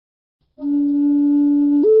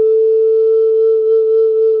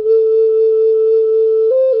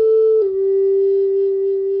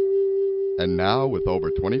with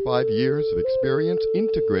over 25 years of experience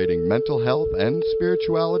integrating mental health and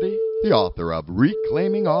spirituality, the author of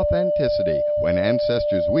Reclaiming Authenticity, When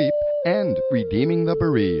Ancestors Weep, and Redeeming the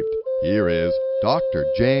Bereaved. Here is Dr.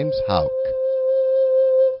 James Houck.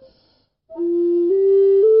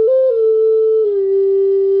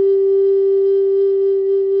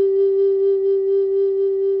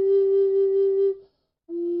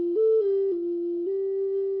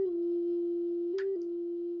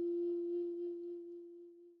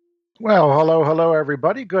 Well, hello,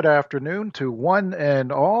 everybody. Good afternoon to one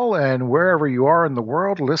and all, and wherever you are in the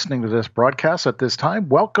world listening to this broadcast at this time,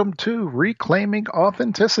 welcome to Reclaiming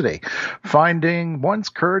Authenticity, finding one's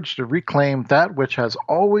courage to reclaim that which has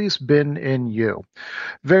always been in you.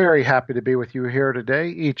 Very happy to be with you here today,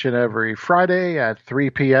 each and every Friday at 3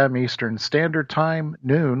 p.m. Eastern Standard Time,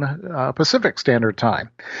 noon Pacific Standard Time.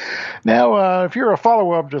 Now, if you're a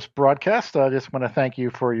follower of this broadcast, I just want to thank you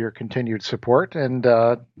for your continued support, and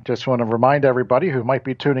just want to remind everybody who might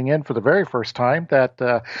be tuning in for the very first time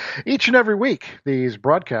that each and every week these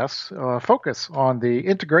broadcasts focus on the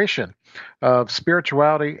integration of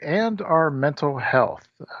spirituality and our mental health.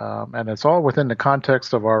 And it's all within the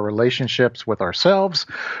context of our relationships with ourselves,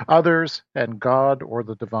 others, and God or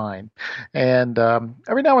the divine. And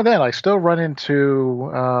every now and then I still run into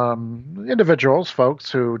individuals,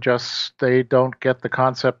 folks, who they don't get the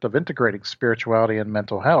concept of integrating spirituality and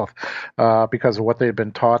mental health because of what they've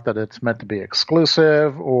been taught, that it's meant to be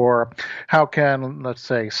exclusive, or how can, let's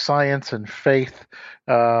say, science and faith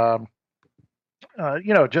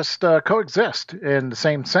just coexist in the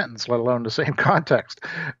same sentence, let alone the same context.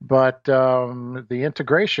 But the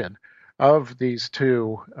integration of these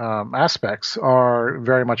two aspects are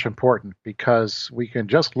very much important, because we can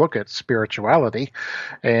just look at spirituality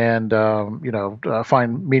and,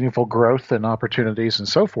 find meaningful growth and opportunities and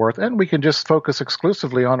so forth. And we can just focus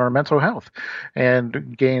exclusively on our mental health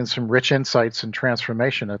and gain some rich insights and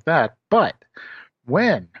transformation at that. But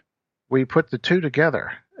when we put the two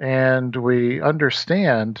together and we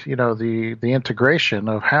understand, the integration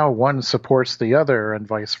of how one supports the other and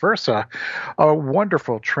vice versa, a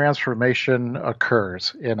wonderful transformation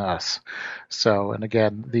occurs in us. So, and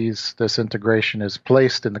again, this integration is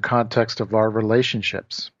placed in the context of our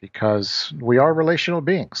relationships, because we are relational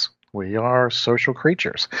beings. We are social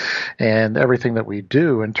creatures, and everything that we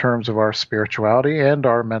do in terms of our spirituality and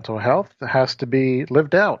our mental health has to be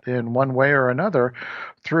lived out in one way or another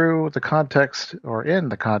through the context, or in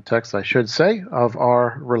the context, I should say, of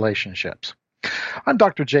our relationships. I'm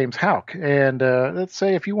Dr. James Houck, and let's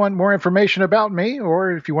say if you want more information about me,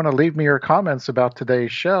 or if you want to leave me your comments about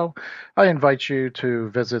today's show, I invite you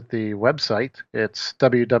to visit the website. It's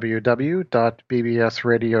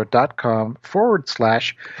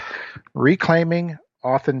www.bbsradio.com/reclaiming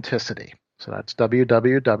authenticity. So that's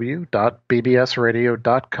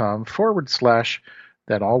www.bbsradio.com/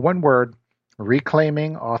 then all one word,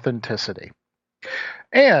 reclaiming authenticity.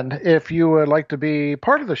 And if you would like to be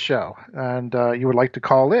part of the show and you would like to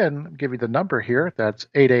call in, I'll give you the number here. That's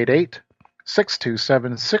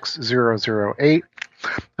 888-627-6008.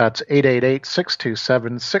 That's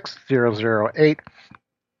 888-627-6008.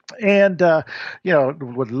 And,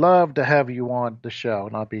 would love to have you on the show,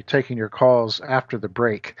 and I'll be taking your calls after the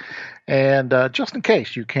break. And just in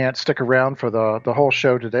case you can't stick around for the whole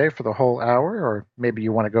show today, for the whole hour, or maybe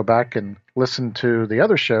you want to go back and listen to the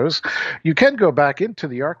other shows, you can go back into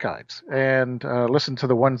the archives and listen to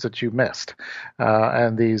the ones that you missed.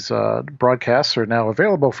 And these broadcasts are now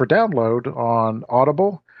available for download on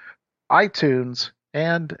Audible, iTunes,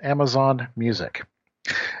 and Amazon Music.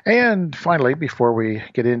 And finally, before we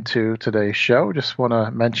get into today's show, just want to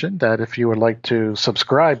mention that if you would like to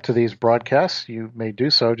subscribe to these broadcasts, you may do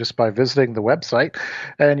so just by visiting the website,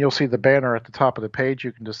 and you'll see the banner at the top of the page.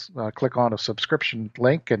 You can just click on a subscription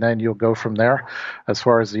link, and then you'll go from there as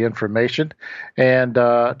far as the information. And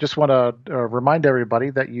just want to remind everybody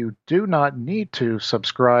that you do not need to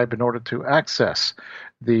subscribe in order to access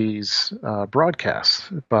these broadcasts,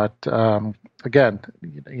 but again,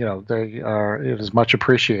 it is much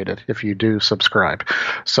appreciated if you do subscribe.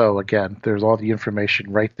 So again, there's all the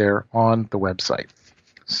information right there on the website.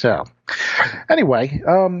 So anyway,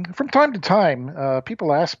 from time to time,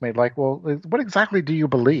 people ask me, like, well, what exactly do you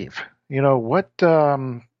believe? What's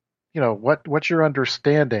your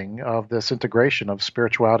understanding of this integration of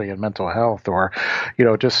spirituality and mental health? Or,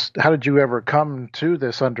 just how did you ever come to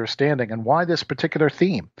this understanding, and why this particular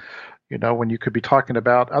theme, when you could be talking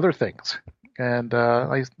about other things? And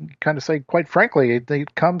I kind of say, quite frankly,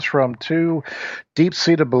 it comes from two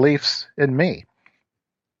deep-seated beliefs in me.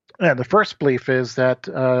 And the first belief is that,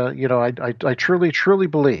 I truly, truly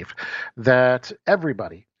believe that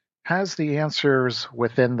everybody has the answers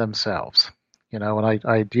within themselves. And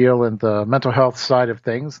I deal in the mental health side of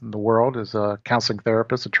things in the world as a counseling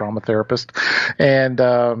therapist, a trauma therapist. And,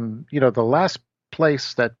 the last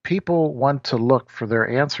place that people want to look for their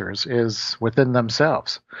answers is within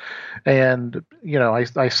themselves. And,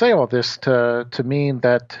 I say all this to mean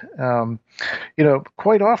that,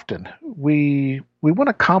 quite often we want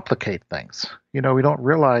to complicate things. We don't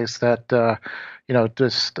realize that,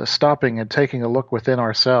 just stopping and taking a look within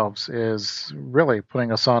ourselves is really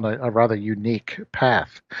putting us on a rather unique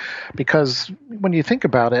path. Because when you think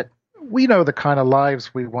about it, we know the kind of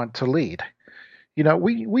lives we want to lead.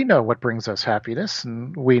 We know what brings us happiness,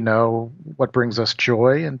 and we know what brings us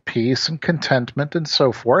joy and peace and contentment and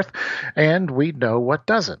so forth, and we know what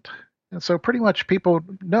doesn't. And so pretty much people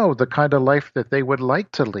know the kind of life that they would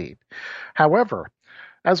like to lead. However,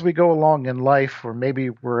 as we go along in life, or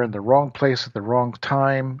maybe we're in the wrong place at the wrong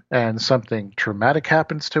time and something traumatic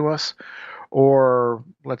happens to us, or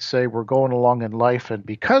let's say we're going along in life and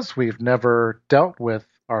because we've never dealt with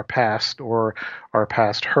our past or our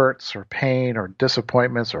past hurts or pain or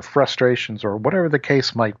disappointments or frustrations or whatever the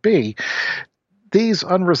case might be, these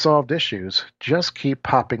unresolved issues just keep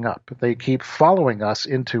popping up. They keep following us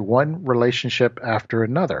into one relationship after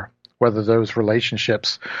another, whether those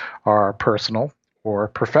relationships are personal or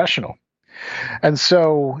professional. And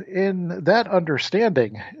so, in that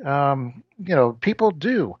understanding, people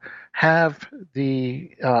do have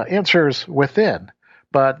the answers within,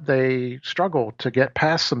 but they struggle to get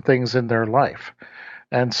past some things in their life.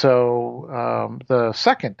 And so, the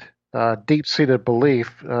second deep seated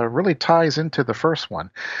belief really ties into the first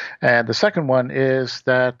one. And the second one is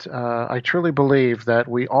that I truly believe that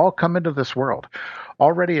we all come into this world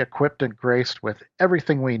already equipped and graced with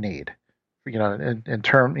everything we need. In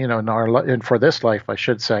term, and for this life, I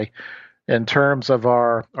should say, in terms of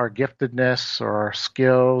our giftedness or our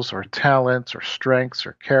skills or talents or strengths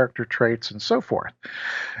or character traits and so forth.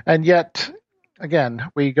 And yet, again,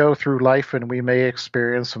 we go through life and we may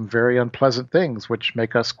experience some very unpleasant things which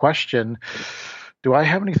make us question, do I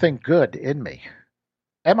have anything good in me?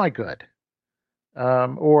 Am I good?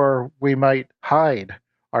 Or we might hide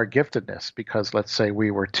our giftedness because, let's say, we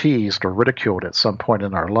were teased or ridiculed at some point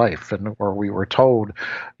in our life, or we were told,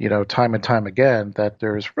 time and time again that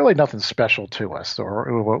there's really nothing special to us,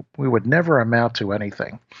 or we would never amount to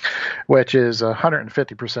anything, which is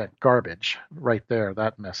 150% garbage right there,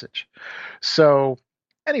 that message. So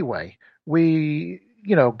anyway, we,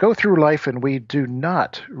 go through life and we do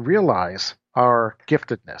not realize our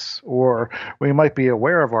giftedness, or we might be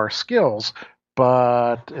aware of our skills,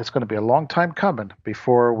 but it's going to be a long time coming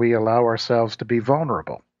before we allow ourselves to be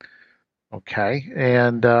vulnerable. Okay,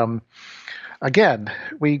 and again,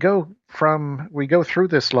 we go through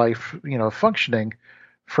this life, functioning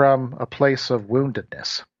from a place of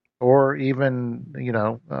woundedness or even,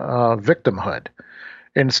 victimhood,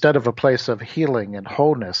 instead of a place of healing and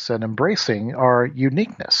wholeness and embracing our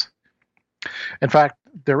uniqueness. In fact,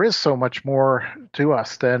 there is so much more to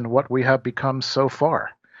us than what we have become so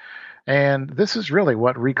far. And this is really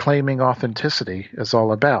what reclaiming authenticity is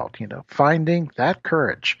all about, finding that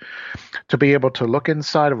courage to be able to look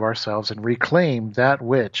inside of ourselves and reclaim that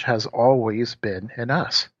which has always been in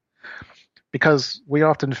us. Because we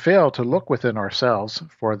often fail to look within ourselves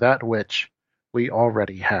for that which we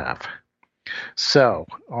already have. So,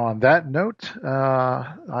 on that note,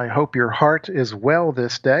 I hope your heart is well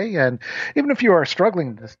this day. And even if you are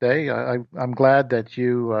struggling this day, I'm glad that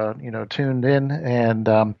you, tuned in.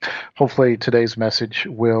 And hopefully today's message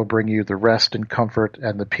will bring you the rest and comfort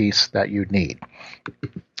and the peace that you need.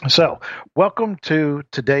 So, welcome to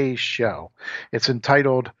today's show. It's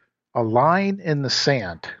entitled A Line in the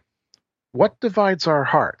Sand. What divides our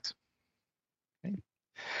hearts? Okay.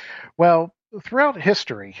 Well, throughout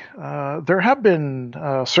history, there have been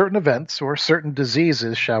certain events or certain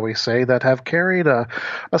diseases, shall we say, that have carried a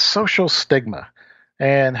social stigma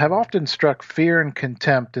and have often struck fear and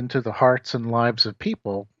contempt into the hearts and lives of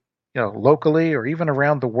people, locally or even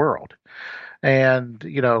around the world. And,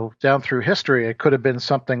 down through history, it could have been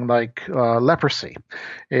something like leprosy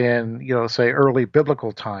in, say, early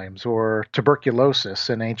biblical times, or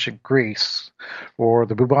tuberculosis in ancient Greece, or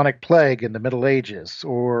the bubonic plague in the Middle Ages,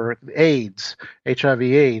 or AIDS,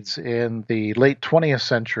 HIV/AIDS in the late 20th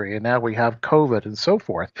century, and now we have COVID and so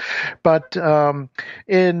forth. But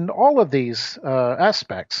in all of these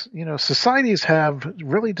aspects, societies have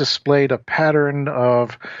really displayed a pattern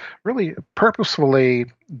of really purposefully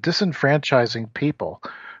disenfranchising people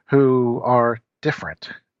who are different,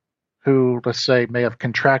 who, let's say, may have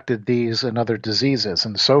contracted these and other diseases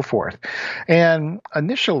and so forth. And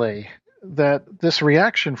initially, that this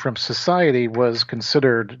reaction from society was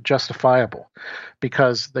considered justifiable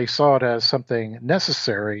because they saw it as something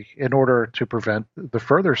necessary in order to prevent the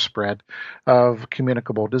further spread of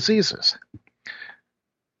communicable diseases.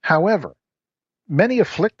 However, many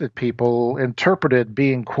afflicted people interpreted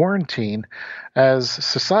being quarantined as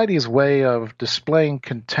society's way of displaying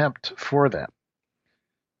contempt for them.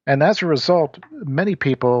 And as a result, many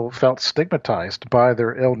people felt stigmatized by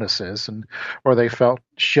their illnesses, or they felt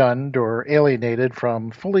shunned or alienated from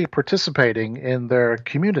fully participating in their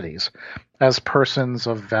communities as persons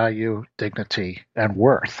of value, dignity, and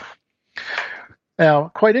worth. Now,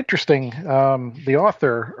 quite interesting, the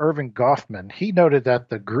author, Irving Goffman, he noted that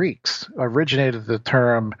the Greeks originated the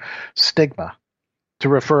term stigma to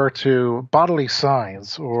refer to bodily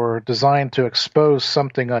signs or designed to expose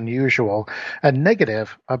something unusual and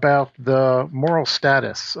negative about the moral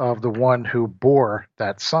status of the one who bore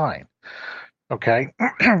that sign. Okay?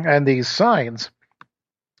 And these signs,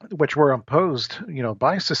 which were imposed,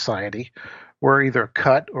 by society, were either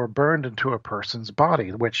cut or burned into a person's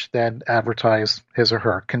body, which then advertised his or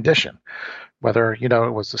her condition, whether, it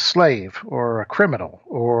was a slave or a criminal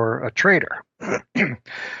or a traitor.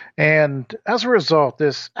 And as a result,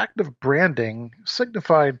 this act of branding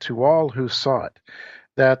signified to all who saw it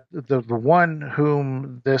that the one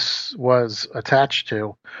whom this was attached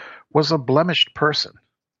to was a blemished person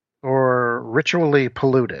or ritually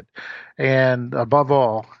polluted, and above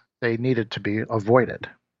all, they needed to be avoided.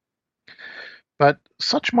 But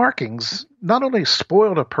such markings not only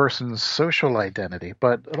spoiled a person's social identity,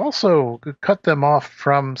 but it also cut them off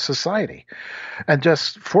from society and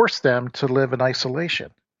just forced them to live in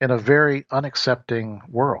isolation in a very unaccepting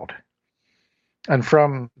world. And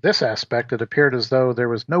from this aspect, it appeared as though there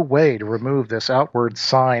was no way to remove this outward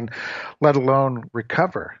sign, let alone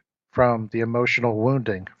recover from the emotional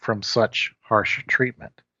wounding from such harsh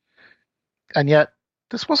treatment. And yet,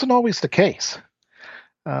 this wasn't always the case.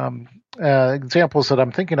 Examples that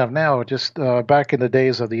I'm thinking of now, just back in the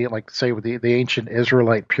days of the ancient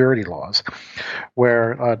Israelite purity laws,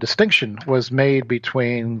 where a distinction was made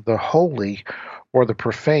between the holy or the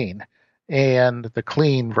profane and the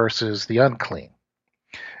clean versus the unclean.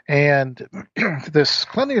 And this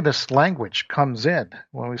cleanliness language comes in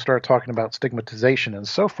when we start talking about stigmatization and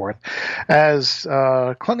so forth, as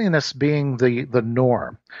cleanliness being the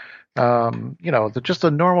norm. Just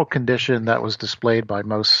a normal condition that was displayed by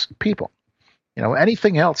most people.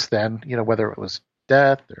 Anything else then, whether it was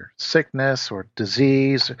death or sickness or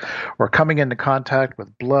disease or coming into contact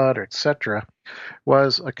with blood, or etc.,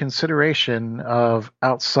 was a consideration of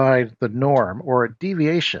outside the norm or a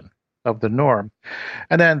deviation of the norm.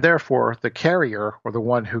 And then therefore the carrier, or the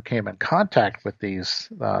one who came in contact with these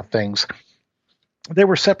things, they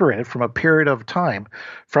were separated from a period of time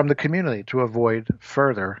from the community to avoid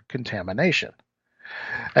further contamination.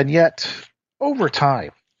 And yet, over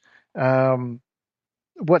time,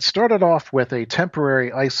 what started off with a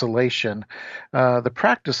temporary isolation, the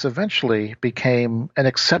practice eventually became an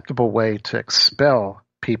acceptable way to expel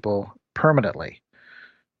people permanently.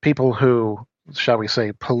 People who, shall we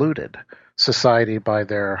say, polluted society by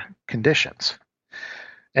their conditions.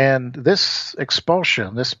 And this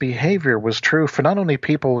expulsion, this behavior was true for not only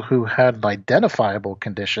people who had an identifiable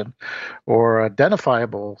condition or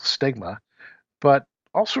identifiable stigma, but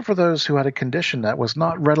also for those who had a condition that was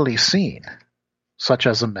not readily seen, such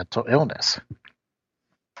as a mental illness.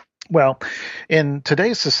 Well, in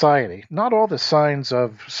today's society, not all the signs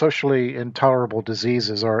of socially intolerable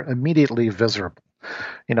diseases are immediately visible.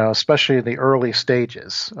 Especially in the early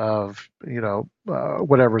stages of,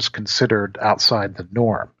 whatever's considered outside the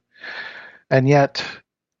norm. And yet,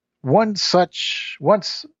 once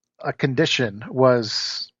a condition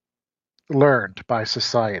was learned by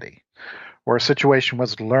society, or a situation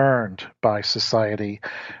was learned by society,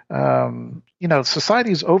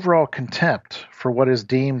 society's overall contempt for what is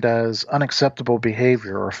deemed as unacceptable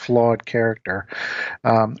behavior or flawed character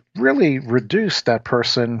really reduced that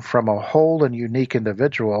person from a whole and unique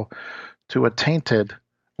individual to a tainted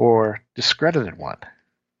or discredited one.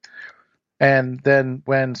 And then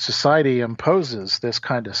when society imposes this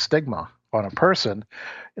kind of stigma on a person,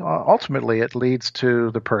 ultimately it leads to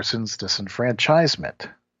the person's disenfranchisement.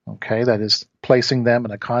 Okay, that is placing them in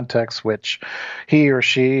a context which he or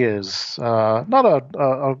she is not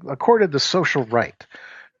accorded the social right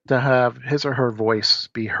to have his or her voice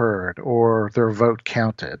be heard or their vote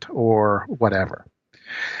counted or whatever.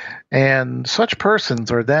 And such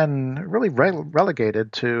persons are then really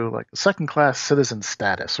relegated to like second-class citizen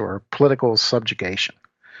status or political subjugation.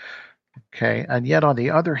 Okay, and yet on the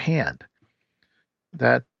other hand,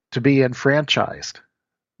 that to be enfranchised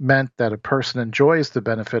meant that a person enjoys the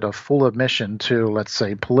benefit of full admission to, let's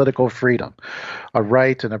say, political freedom, a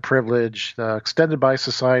right and a privilege extended by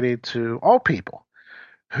society to all people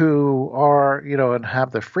who are, and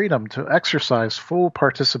have the freedom to exercise full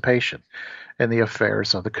participation in the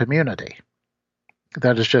affairs of the community.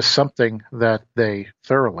 That is just something that they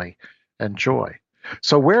thoroughly enjoy.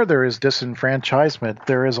 So, where there is disenfranchisement,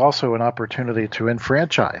 there is also an opportunity to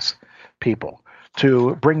enfranchise people,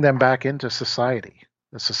 to bring them back into society,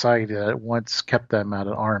 the society that once kept them at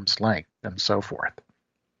an arm's length, and so forth.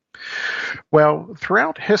 Well,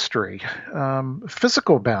 throughout history,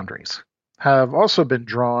 physical boundaries have also been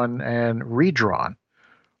drawn and redrawn,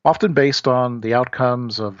 often based on the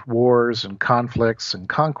outcomes of wars and conflicts and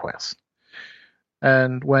conquests.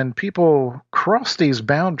 And when people cross these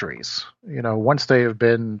boundaries, once they have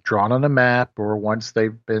been drawn on a map or once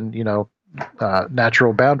they've been,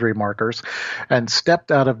 natural boundary markers and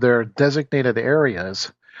stepped out of their designated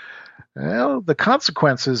areas, well, the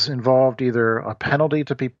consequences involved either a penalty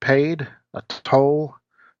to be paid, a toll,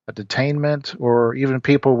 a detainment, or even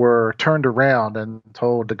people were turned around and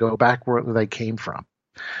told to go back where they came from.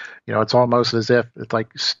 It's almost as if it's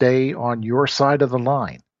like, stay on your side of the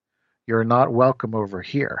line. You're not welcome over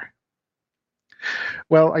here.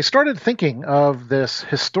 Well, I started thinking of this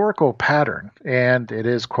historical pattern, and it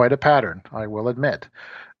is quite a pattern, I will admit,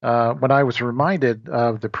 when I was reminded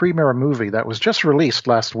of the premiere movie that was just released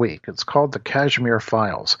last week. It's called The Kashmir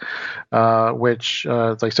Files, which,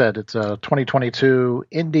 as I said, it's a 2022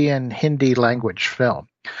 Indian Hindi language film.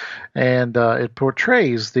 And it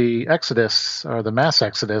portrays the exodus, or the mass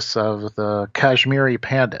exodus of the Kashmiri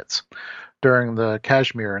Pandits during the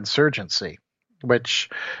Kashmir insurgency, which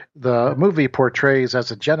the movie portrays as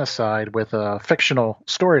a genocide with a fictional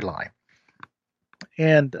storyline.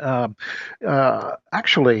 And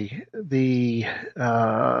actually, the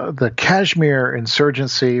Kashmir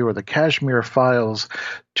insurgency, or the Kashmir Files,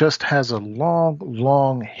 just has a long,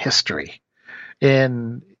 long history.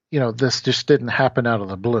 And this just didn't happen out of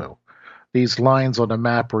the blue. These lines on the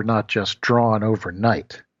map were not just drawn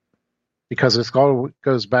overnight, because it all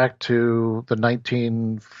goes back to the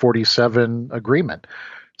 1947 agreement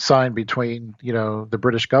signed between, the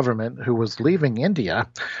British government, who was leaving India,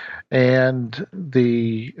 and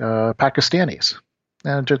the Pakistanis.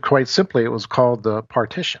 And just quite simply, it was called the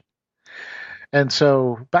partition. And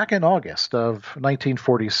so back in August of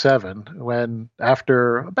 1947, when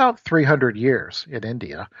after about 300 years in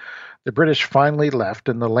India, the British finally left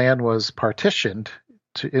and the land was partitioned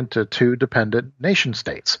into two dependent nation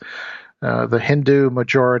states, the Hindu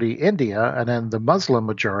majority India and then the Muslim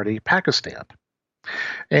majority Pakistan.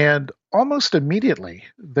 And almost immediately,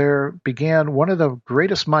 there began one of the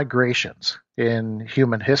greatest migrations in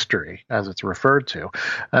human history, as it's referred to,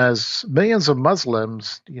 as millions of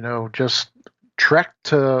Muslims, just trekked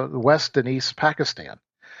to West and East Pakistan,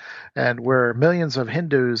 and where millions of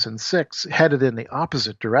Hindus and Sikhs headed in the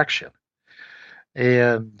opposite direction.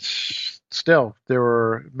 And still, there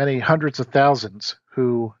were many hundreds of thousands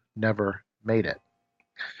who never made it.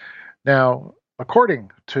 Now, according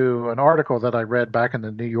to an article that I read back in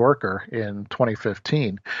the New Yorker in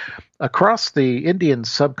 2015, across the Indian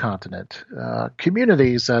subcontinent,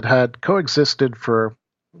 communities that had coexisted for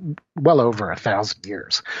well over 1,000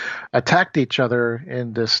 years attacked each other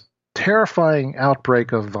in this terrifying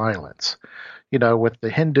outbreak of violence, with the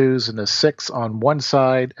Hindus and the Sikhs on one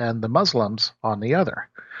side and the Muslims on the other.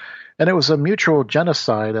 And it was a mutual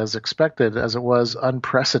genocide as expected, as it was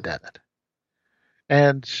unprecedented.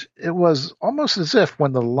 And it was almost as if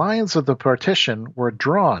when the lines of the partition were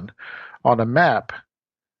drawn on a map,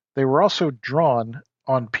 they were also drawn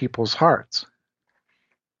on people's hearts.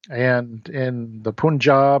 And in the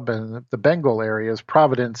Punjab and the Bengal areas,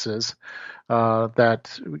 provinces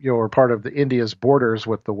that are part of the India's borders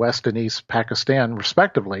with the West and East Pakistan,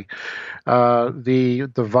 respectively, the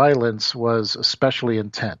violence was especially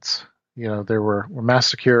intense. There were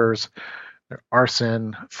massacres,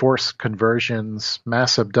 arson, forced conversions,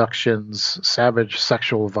 mass abductions, savage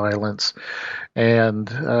sexual violence. And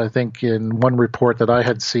I think in one report that I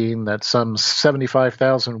had seen that some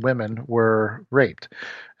 75,000 women were raped,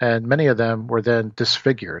 and many of them were then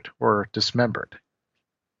disfigured or dismembered.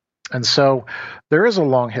 And so there is a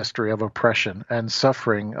long history of oppression and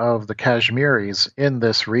suffering of the Kashmiris in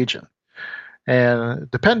this region. And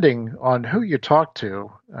depending on who you talk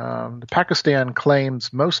to, Pakistan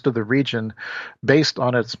claims most of the region based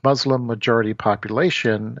on its Muslim majority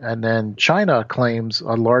population, and then China claims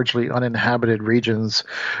a largely uninhabited regions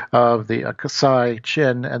of the Kasai,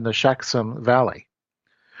 Chin, and the Shaksum Valley.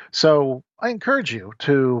 So I encourage you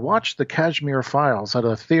to watch the Kashmir Files at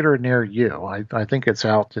a theater near you. I think it's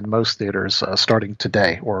out in most theaters starting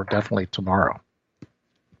today or definitely tomorrow.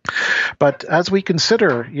 But as we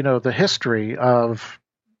consider, the history of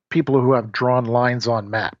people who have drawn lines on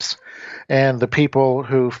maps and the people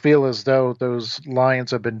who feel as though those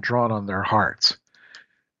lines have been drawn on their hearts,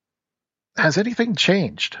 has anything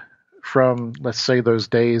changed from, let's say, those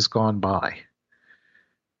days gone by?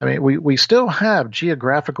 I mean, we still have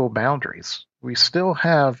geographical boundaries. We still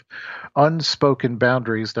have unspoken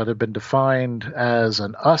boundaries that have been defined as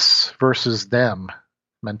an us versus them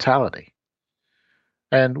mentality.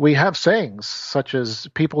 And we have sayings such as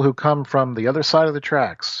people who come from the other side of the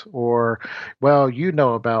tracks, or, well, you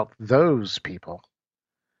know about those people.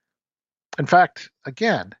 In fact,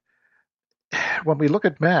 again, when we look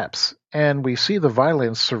at maps and we see the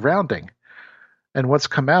violence surrounding, and what's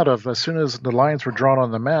come out of as soon as the lines were drawn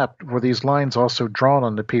on the map, were these lines also drawn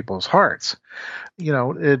onto people's hearts?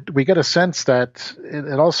 We get a sense that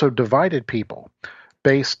it also divided people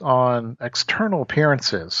based on external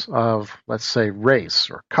appearances of, let's say, race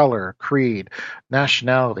or color, creed,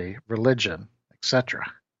 nationality, religion,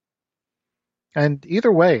 etc. And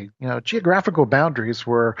either way, geographical boundaries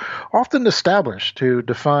were often established to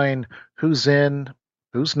define who's in,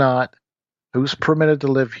 who's not, who's permitted to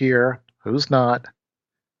live here, who's not.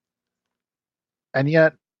 And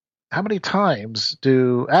yet, how many times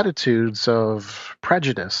do attitudes of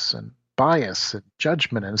prejudice and bias and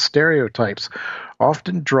judgment and stereotypes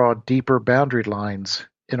often draw deeper boundary lines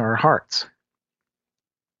in our hearts?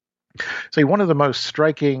 See, one of the most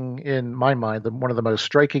striking, in my mind, one of the most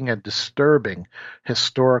striking and disturbing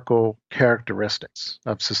historical characteristics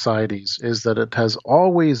of societies is that it has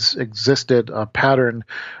always existed a pattern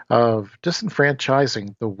of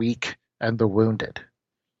disenfranchising the weak and the wounded.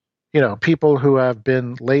 People who have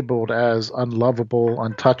been labeled as unlovable,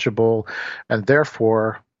 untouchable, and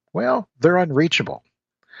therefore, well, they're unreachable.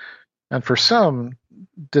 And for some,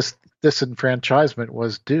 disenfranchisement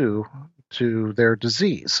was due to their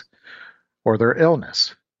disease or their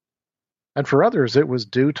illness. And for others, it was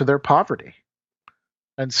due to their poverty.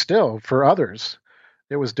 And still, for others,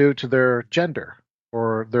 it was due to their gender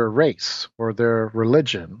or their race or their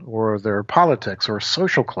religion or their politics or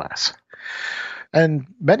social class. And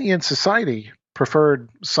many in society preferred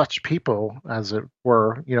such people, as it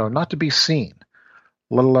were, not to be seen,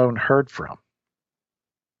 let alone heard from.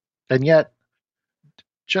 And yet,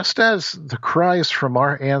 just as the cries from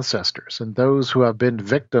our ancestors and those who have been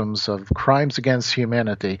victims of crimes against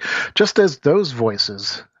humanity, just as those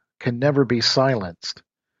voices can never be silenced,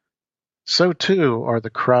 so too are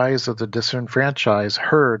the cries of the disenfranchised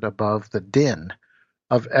heard above the din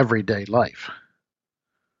of everyday life.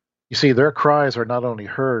 You see, their cries are not only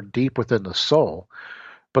heard deep within the soul,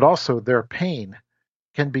 but also their pain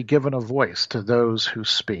can be given a voice to those who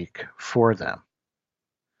speak for them.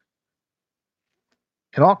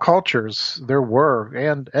 In all cultures, there were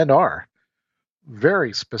and are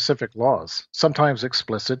very specific laws, sometimes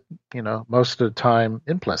explicit, most of the time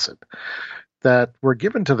implicit, that were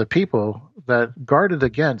given to the people that guarded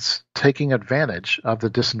against taking advantage of the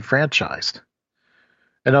disenfranchised.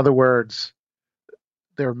 In other words,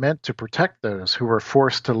 they're meant to protect those who were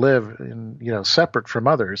forced to live in, separate from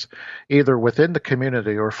others, either within the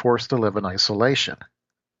community or forced to live in isolation.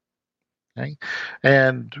 Okay?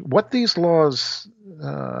 And what these laws,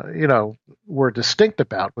 were distinct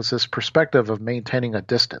about was this perspective of maintaining a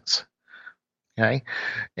distance. Okay,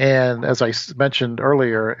 and as I mentioned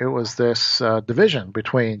earlier, it was this division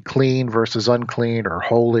between clean versus unclean, or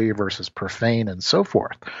holy versus profane, and so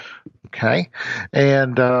forth. Okay,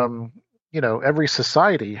 and every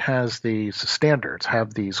society has these standards,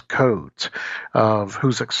 have these codes of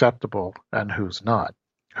who's acceptable and who's not,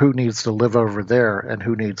 who needs to live over there and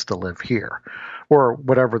who needs to live here, or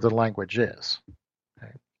whatever the language is.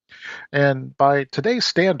 Okay. And by today's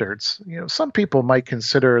standards, some people might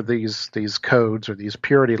consider these codes or these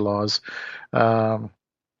purity laws,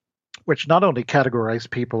 which not only categorize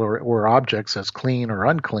people or objects as clean or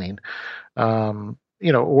unclean,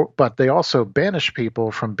 but they also banish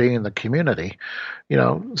people from being in the community.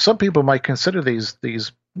 Some people might consider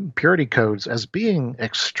these purity codes as being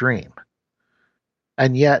extreme.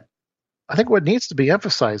 And yet, I think what needs to be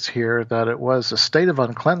emphasized here that it was a state of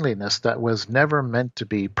uncleanliness that was never meant to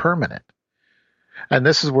be permanent. And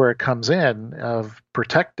this is where it comes in of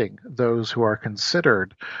protecting those who are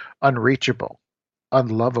considered unreachable,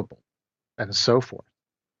 unlovable, and so forth.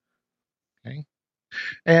 Okay?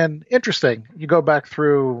 And interesting, you go back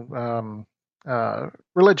through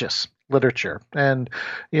religious literature, and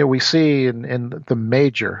we see in the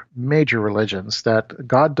major religions that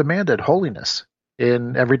God demanded holiness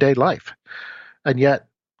in everyday life. And yet,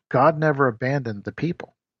 God never abandoned the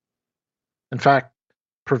people. In fact,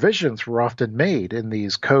 provisions were often made in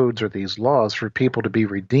these codes or these laws for people to be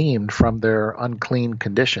redeemed from their unclean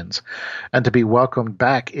conditions and to be welcomed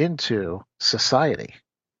back into society.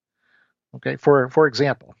 Okay, for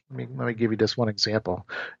example, let me give you just one example.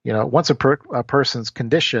 Once a person's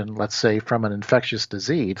condition, let's say from an infectious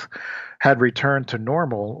disease, had returned to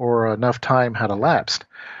normal or enough time had elapsed,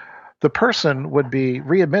 the person would be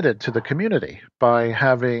readmitted to the community by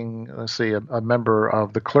having, let's say, a member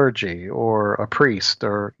of the clergy or a priest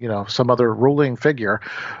or some other ruling figure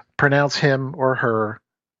pronounce him or her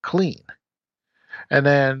clean. And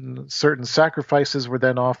then certain sacrifices were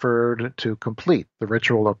then offered to complete the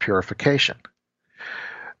ritual of purification.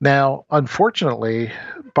 Now, unfortunately,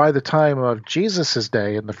 by the time of Jesus'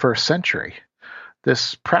 day in the first century,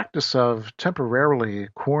 this practice of temporarily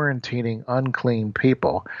quarantining unclean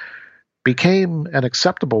people became an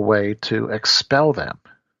acceptable way to expel them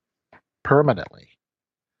permanently.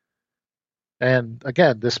 And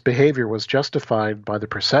again, this behavior was justified by the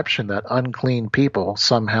perception that unclean people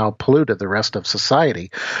somehow polluted the rest of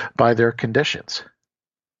society by their conditions.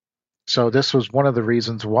 So this was one of the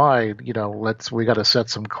reasons why, we got to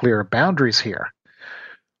set some clear boundaries here.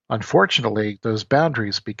 Unfortunately, those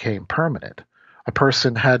boundaries became permanent. A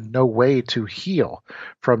person had no way to heal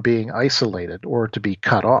from being isolated or to be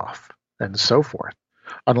cut off, and so forth,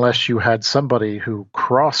 unless you had somebody who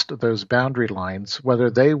crossed those boundary lines,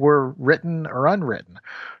 whether they were written or unwritten,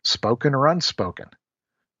 spoken or unspoken,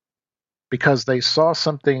 because they saw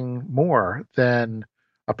something more than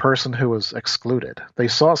a person who was excluded. They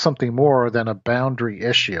saw something more than a boundary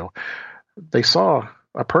issue. They saw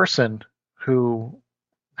a person who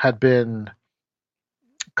had been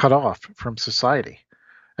cut off from society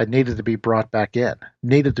and needed to be brought back in,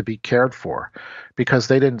 needed to be cared for, because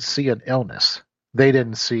they didn't see an illness. They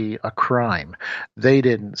didn't see a crime. They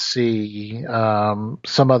didn't see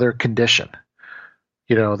some other condition,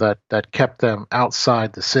 that kept them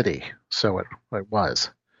outside the city. So it was.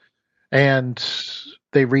 And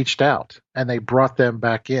they reached out and they brought them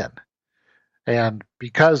back in. And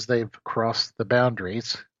because they've crossed the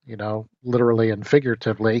boundaries, literally and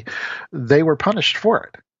figuratively, they were punished for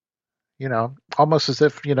it. Almost as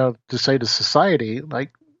if, to say to society,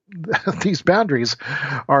 like, these boundaries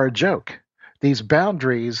are a joke. These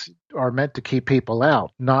boundaries are meant to keep people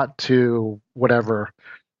out, not to whatever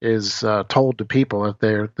is told to people that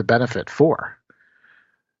they're the benefit for.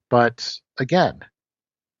 But again,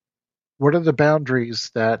 what are the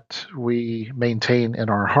boundaries that we maintain in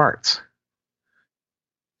our hearts?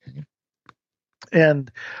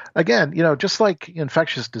 And again, just like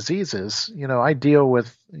infectious diseases, I deal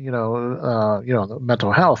with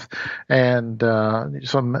mental health, and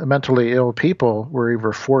some mentally ill people were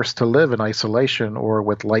either forced to live in isolation or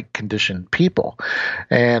with like conditioned people.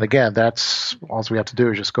 And again, that's all we have to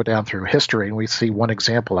do is just go down through history, and we see one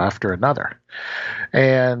example after another.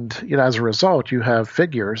 And as a result, you have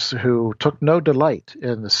figures who took no delight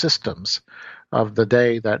in the systems of the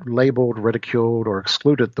day that labeled, ridiculed, or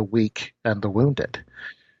excluded the weak and the wounded.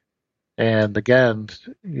 And again,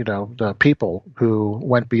 the people who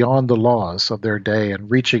went beyond the laws of their day and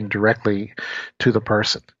reaching directly to the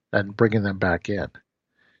person and bringing them back in.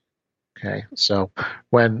 Okay, so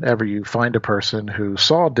whenever you find a person who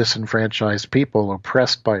saw disenfranchised people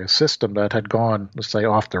oppressed by a system that had gone, let's say,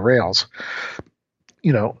 off the rails,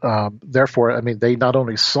 therefore, they not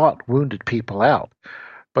only sought wounded people out,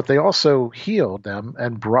 but they also healed them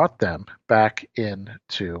and brought them back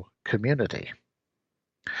into community.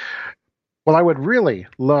 Well, I would really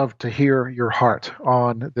love to hear your heart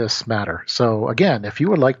on this matter. So, again, if you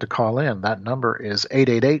would like to call in, that number is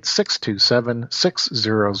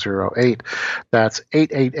 888-627-6008. That's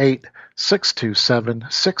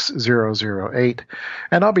 888-627-6008.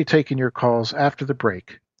 And I'll be taking your calls after the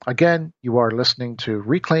break. Again, you are listening to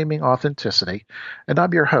Reclaiming Authenticity, and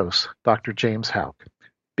I'm your host, Dr. James Houck.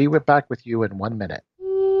 Be back with you in 1 minute.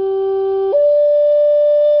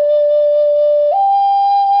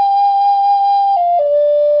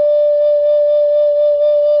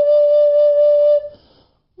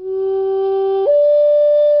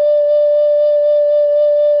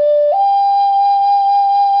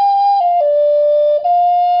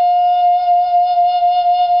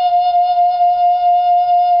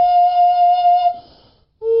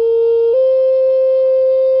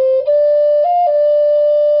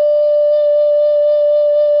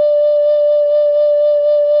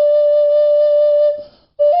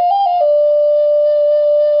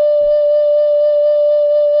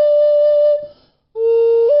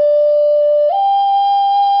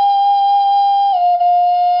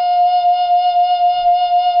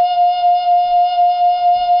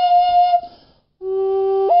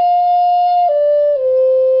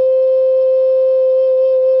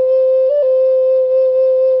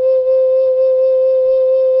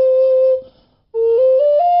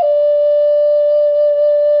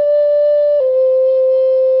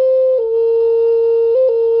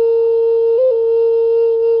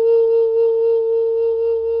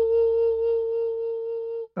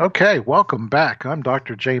 Okay, welcome back. I'm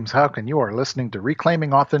Dr. James Houck, and you are listening to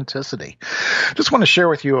Reclaiming Authenticity. Just want to share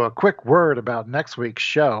with you a quick word about next week's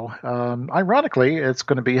show. Ironically, it's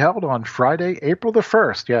going to be held on Friday, April the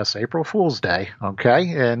 1st. Yes, April Fool's Day.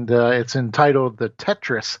 Okay, and it's entitled The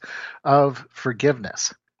Tetris of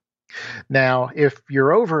Forgiveness. Now, if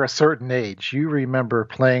you're over a certain age, you remember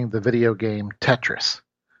playing the video game Tetris.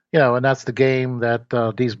 And that's the game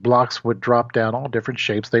that these blocks would drop down, all different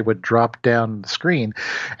shapes. They would drop down the screen,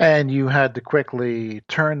 and you had to quickly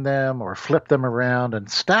turn them or flip them around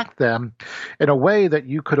and stack them in a way that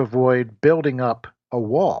you could avoid building up a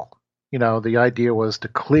wall. The idea was to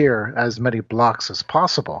clear as many blocks as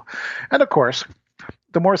possible. And of course,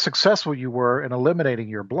 the more successful you were in eliminating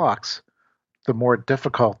your blocks, the more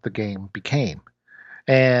difficult the game became.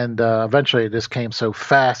 And eventually it just came so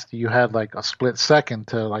fast you had like a split second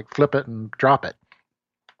to like flip it and drop it.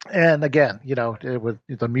 And again,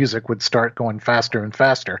 the music would start going faster and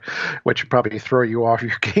faster, which would probably throw you off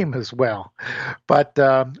your game as well. But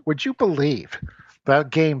would you believe that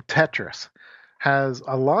game Tetris has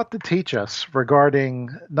a lot to teach us regarding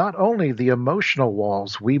not only the emotional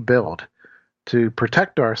walls we build to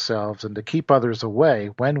protect ourselves and to keep others away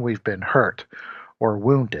when we've been hurt or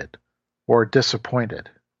wounded or disappointed.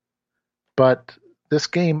 But this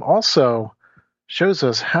game also shows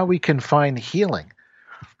us how we can find healing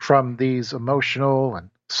from these emotional and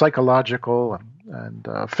psychological and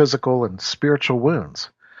physical and spiritual wounds.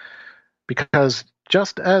 Because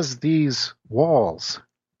just as these walls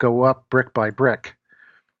go up brick by brick,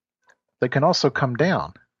 they can also come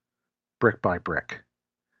down brick by brick.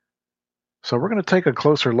 So we're going to take a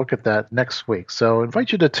closer look at that next week. So I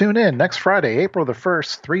invite you to tune in next Friday, April the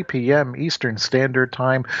 1st, 3 p.m. Eastern Standard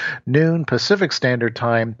Time, noon Pacific Standard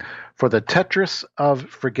Time, for the Tetris of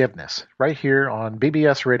Forgiveness, right here on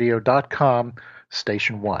bbsradio.com,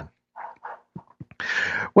 Station 1.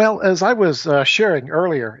 Well, as I was sharing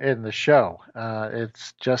earlier in the show,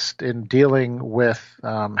 it's just in dealing with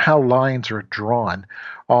how lines are drawn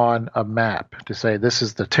on a map to say this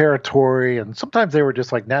is the territory, and sometimes they were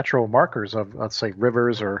just like natural markers of, let's say,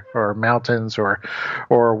 rivers or mountains or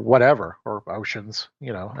whatever, or oceans,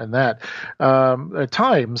 and that. At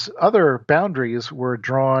times, other boundaries were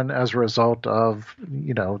drawn as a result of,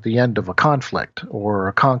 the end of a conflict or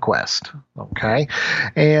a conquest, okay?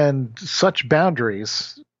 And such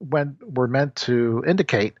boundaries were meant to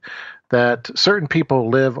indicate that certain people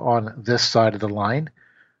live on this side of the line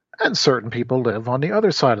and certain people live on the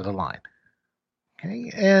other side of the line.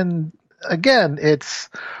 Okay? And again, it's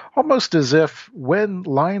almost as if when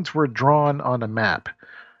lines were drawn on a map,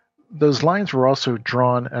 those lines were also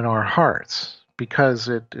drawn in our hearts, because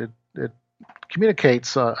it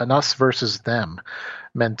communicates an us versus them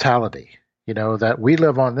mentality. That we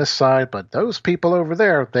live on this side, but those people over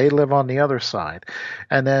there, they live on the other side.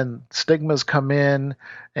 And then stigmas come in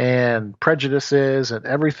and prejudices and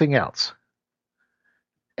everything else.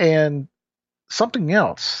 And something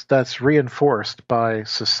else that's reinforced by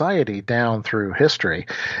society down through history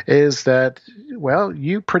is that, well,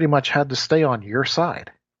 you pretty much had to stay on your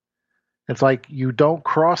side. It's like you don't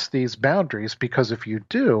cross these boundaries, because if you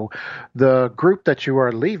do, the group that you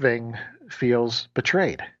are leaving feels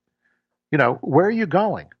betrayed. Where are you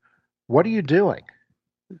going? What are you doing?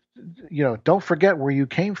 Don't forget where you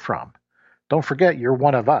came from. Don't forget you're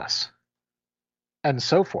one of us. And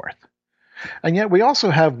so forth. And yet we also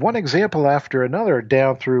have one example after another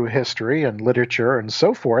down through history and literature and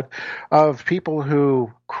so forth of people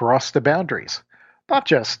who cross the boundaries. Not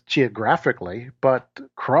just geographically, but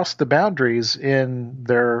cross the boundaries in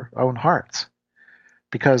their own hearts,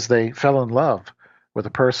 because they fell in love with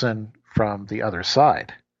a person from the other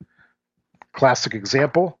side. Classic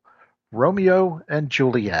example, Romeo and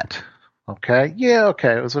Juliet. Okay,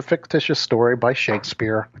 it was a fictitious story by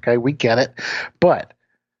Shakespeare. Okay, we get it. But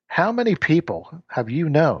how many people have you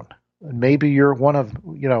known? Maybe you're one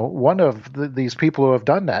of these people who have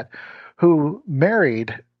done that, who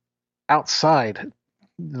married outside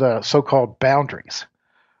the so-called boundaries,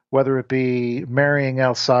 whether it be marrying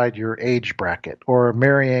outside your age bracket, or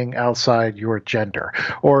marrying outside your gender,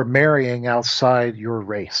 or marrying outside your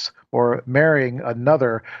race, or marrying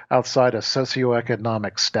another outside a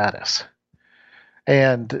socioeconomic status.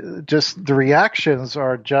 And just the reactions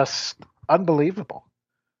are just unbelievable.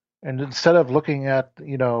 And instead of looking at,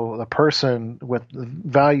 the person with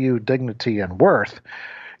value, dignity, and worth,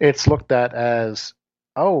 it's looked at as,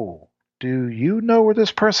 oh, do you know where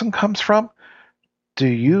this person comes from? Do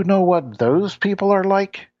you know what those people are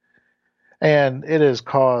like? And it has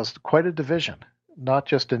caused quite a division, not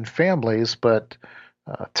just in families, but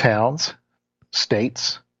towns,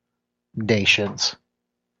 states, nations,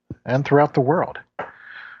 and throughout the world.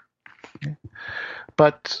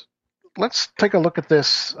 But let's take a look at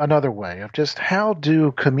this another way of just how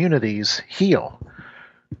do communities heal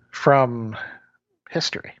from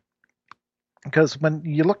history? Because when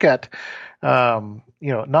you look at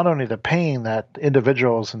not only the pain that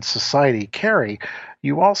individuals and society carry,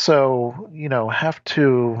 you also have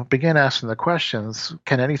to begin asking the questions: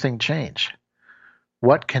 can anything change?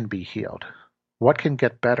 What can be healed? What can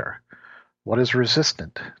get better? What is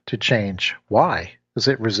resistant to change? Why is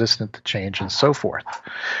it resistant to change, and so forth?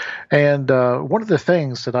 And one of the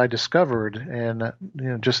things that I discovered in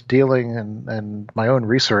just dealing and my own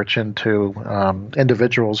research into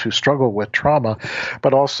individuals who struggle with trauma,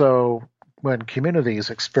 but also when communities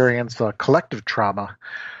experience collective trauma,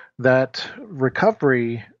 that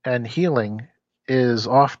recovery and healing is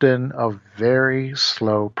often a very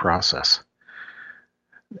slow process.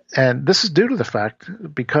 And this is due to the fact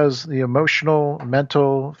because the emotional,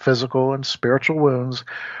 mental, physical, and spiritual wounds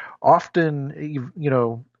often,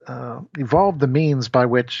 evolve the means by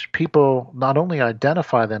which people not only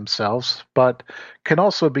identify themselves, but can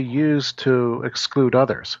also be used to exclude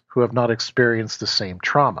others who have not experienced the same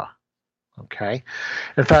trauma. Okay.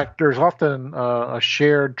 In fact, there's often a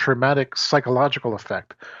shared traumatic psychological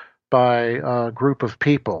effect by a group of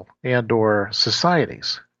people and/or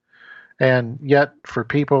societies. And yet, for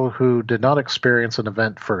people who did not experience an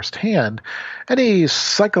event firsthand, any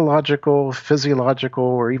psychological, physiological,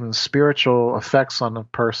 or even spiritual effects on a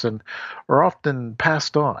person are often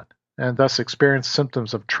passed on and thus experience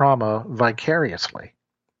symptoms of trauma vicariously.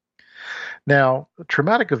 Now,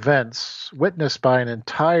 traumatic events witnessed by an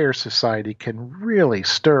entire society can really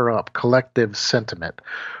stir up collective sentiment,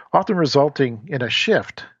 often resulting in a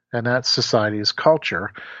shift in that society's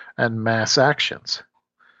culture and mass actions.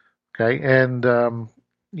 Okay, and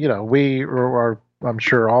we are, I'm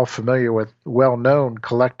sure, all familiar with well-known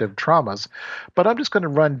collective traumas, but I'm just going to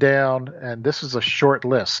run down, and this is a short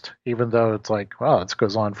list, even though it's like, wow, this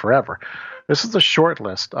goes on forever. This is a short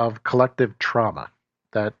list of collective trauma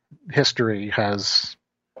that history has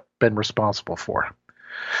been responsible for.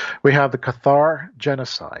 We have the Cathar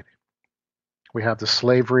genocide. We have the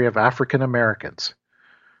slavery of African Americans.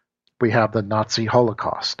 We have the Nazi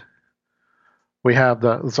Holocaust. We have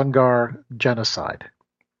the Dzungar genocide.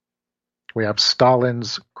 We have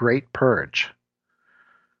Stalin's Great Purge.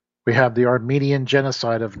 We have the Armenian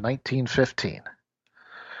genocide of 1915.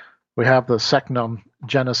 We have the Seknum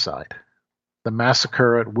genocide, the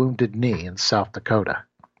massacre at Wounded Knee in South Dakota,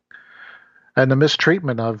 and the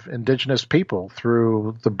mistreatment of indigenous people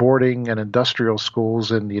through the boarding and industrial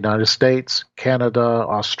schools in the United States, Canada,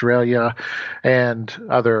 Australia, and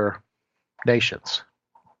other nations.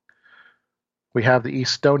 We have the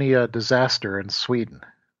Estonia disaster in Sweden.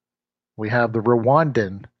 We have the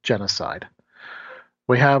Rwandan genocide.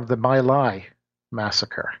 We have the My Lai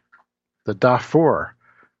massacre, the Darfur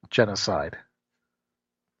genocide,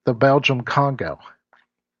 the Belgium Congo.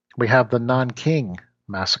 We have the Nanking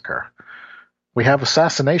massacre. We have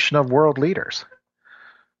assassination of world leaders.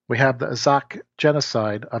 We have the Azak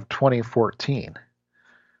genocide of 2014.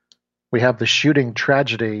 We have the shooting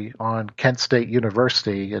tragedy on Kent State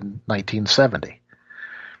University in 1970.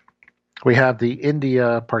 We have the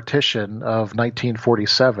India partition of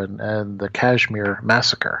 1947 and the Kashmir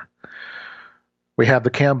massacre. We have the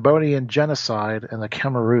Cambodian genocide and the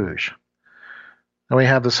Khmer Rouge. And we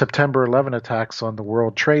have the September 11 attacks on the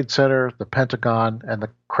World Trade Center, the Pentagon, and the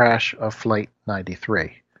crash of Flight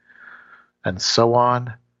 93. And so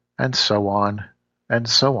on, and so on, and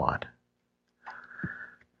so on.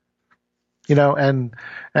 And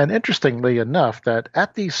interestingly enough, that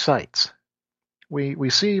at these sites, we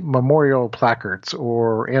see memorial placards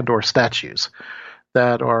or statues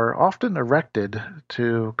that are often erected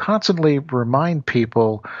to constantly remind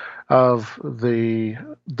people of the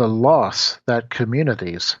loss that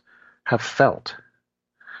communities have felt.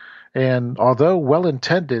 And although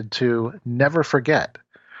well-intended to never forget,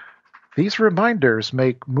 these reminders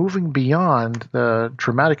make moving beyond the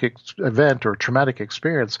traumatic event or traumatic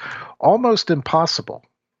experience almost impossible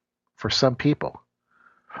for some people,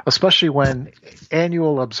 especially when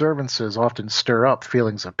annual observances often stir up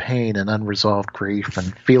feelings of pain and unresolved grief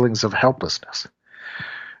and feelings of helplessness.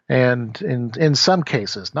 And in some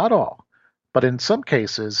cases, not all, but in some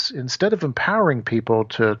cases, instead of empowering people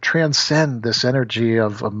to transcend this energy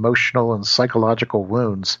of emotional and psychological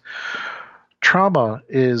wounds, trauma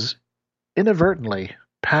is inadvertently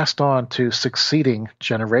passed on to succeeding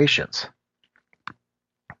generations.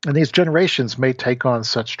 And these generations may take on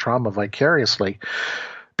such trauma vicariously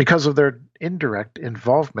because of their indirect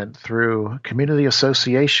involvement through community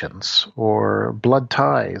associations or blood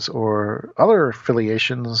ties or other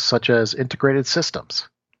affiliations such as integrated systems.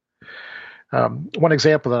 One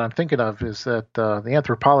example that I'm thinking of is that the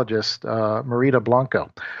anthropologist Marita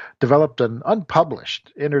Blanco developed an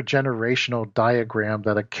unpublished intergenerational diagram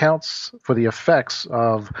that accounts for the effects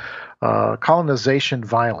of colonization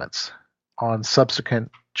violence on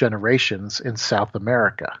subsequent generations in South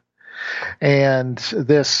America. And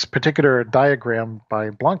this particular diagram by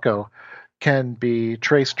Blanco can be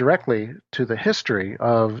traced directly to the history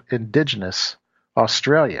of indigenous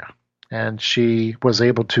Australia. And she was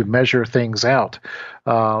able to measure things out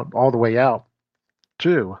all the way out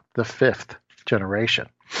to the fifth generation.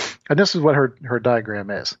 And this is what her diagram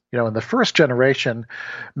is. In the first generation,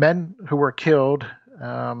 men who were killed,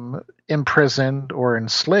 imprisoned, or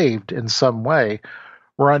enslaved in some way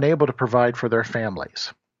were unable to provide for their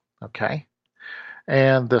families. Okay?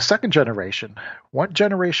 And the second generation, one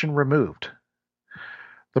generation removed,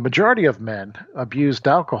 the majority of men abused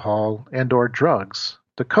alcohol and or drugs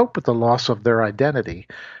to cope with the loss of their identity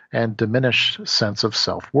and diminished sense of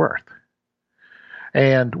self-worth.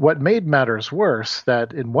 And what made matters worse,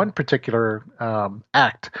 that in one particular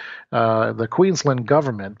act, the Queensland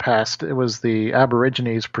government passed, it was the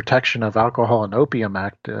Aborigines Protection of Alcohol and Opium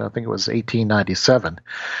Act, I think it was 1897.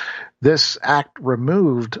 This act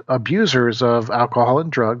removed abusers of alcohol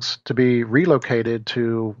and drugs to be relocated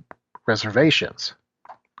to reservations.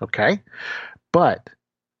 Okay? But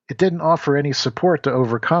it didn't offer any support to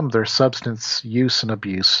overcome their substance use and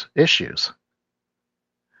abuse issues.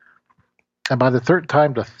 And by the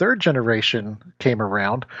time the third generation came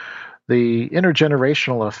around, the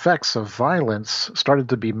intergenerational effects of violence started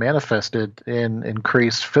to be manifested in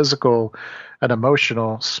increased physical and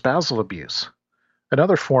emotional spousal abuse and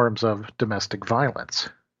other forms of domestic violence.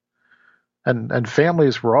 And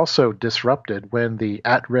families were also disrupted when the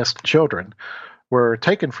at-risk children were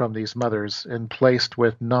taken from these mothers and placed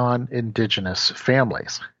with non-Indigenous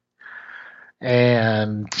families.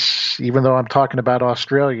 And even though I'm talking about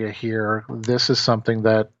Australia here, this is something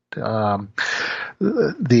that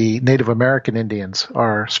the Native American Indians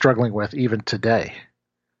are struggling with even today.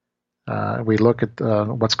 We look at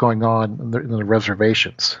what's going on in the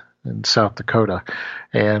reservations in South Dakota,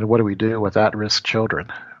 and what do we do with at-risk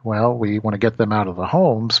children? Well, we want to get them out of the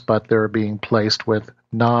homes, but they're being placed with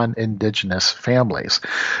non-Indigenous families.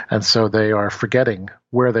 And so they are forgetting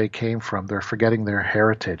where they came from. They're forgetting their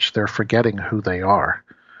heritage. They're forgetting who they are,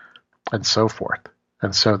 and so forth.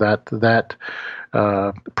 And so that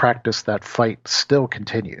practice, that fight still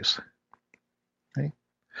continues. Okay?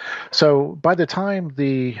 So by the time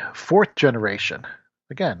the fourth generation,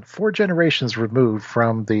 again, 4 generations removed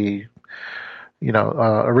from the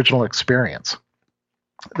original experience,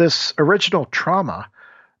 this original trauma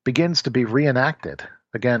begins to be reenacted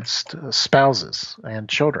against spouses and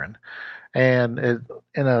children. And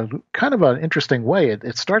in a kind of an interesting way,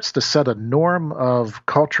 it starts to set a norm of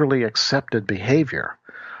culturally accepted behavior.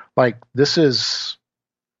 Like, this is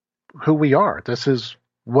who we are. This is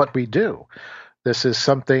what we do. This is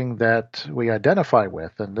something that we identify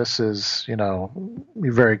with. And this is,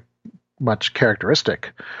 very much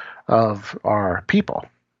characteristic of our people,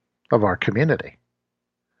 of our community.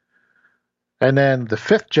 And then the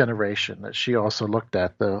fifth generation that she also looked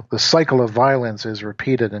at, the cycle of violence is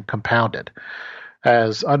repeated and compounded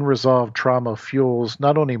as unresolved trauma fuels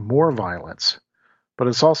not only more violence, but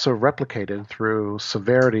it's also replicated through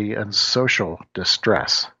severity and social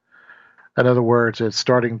distress. In other words, it's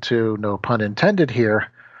starting to, no pun intended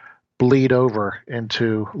here, bleed over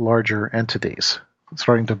into larger entities. It's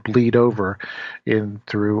starting to bleed over in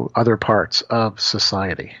through other parts of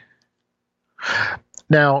society.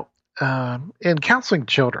 Now, in counseling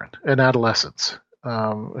children and adolescents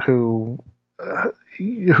whose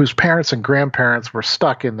parents and grandparents were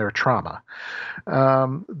stuck in their trauma,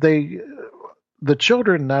 the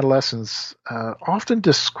children and adolescents often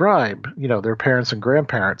describe, their parents and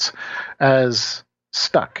grandparents as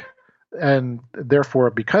stuck, and therefore,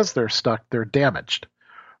 because they're stuck, they're damaged,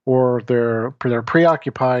 or they're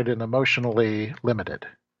preoccupied and emotionally limited.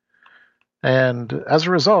 And as a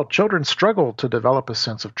result, children struggle to develop a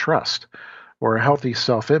sense of trust or a healthy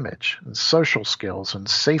self-image and social skills and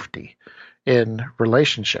safety in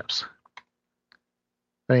relationships.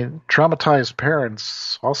 I mean, traumatized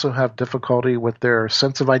parents also have difficulty with their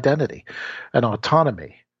sense of identity and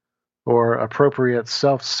autonomy or appropriate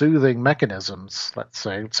self-soothing mechanisms, let's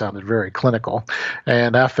say, it sounded very clinical,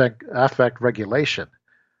 and affect regulation,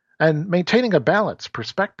 and maintaining a balanced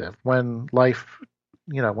perspective when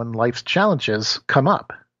life's challenges come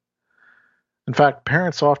up. In fact,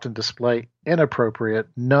 parents often display inappropriate,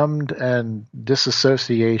 numbed, and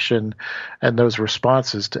disassociation and those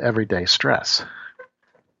responses to everyday stress.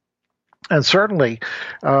 And certainly,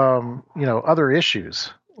 other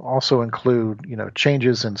issues also include,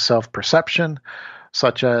 changes in self-perception,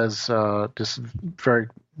 such as this very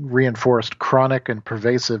reinforced chronic and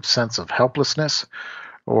pervasive sense of helplessness,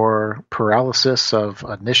 or paralysis of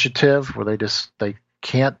initiative, where they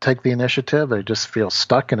can't take the initiative, they just feel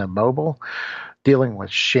stuck and immobile, dealing with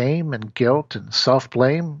shame and guilt and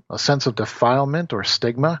self-blame, a sense of defilement or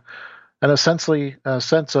stigma, and essentially a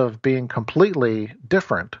sense of being completely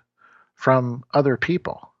different from other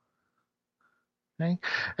people. Okay?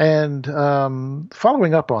 And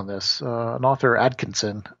following up on this, an author,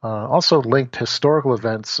 Atkinson, also linked historical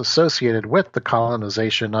events associated with the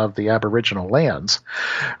colonization of the Aboriginal lands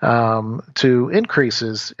to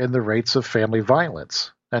increases in the rates of family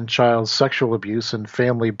violence and child sexual abuse and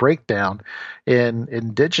family breakdown in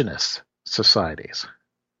indigenous societies.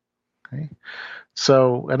 Okay?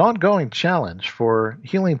 So, an ongoing challenge for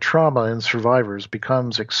healing trauma in survivors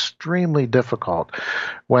becomes extremely difficult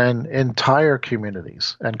when entire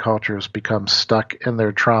communities and cultures become stuck in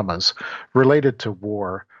their traumas related to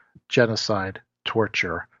war, genocide,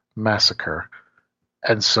 torture, massacre,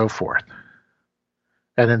 and so forth.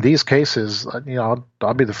 And in these cases,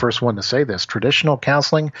 I'll be the first one to say this, traditional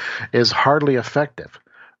counseling is hardly effective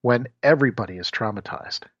when everybody is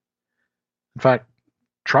traumatized. In fact,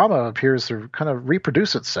 trauma appears to kind of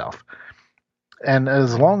reproduce itself. And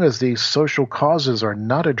as long as these social causes are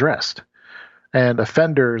not addressed and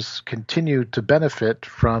offenders continue to benefit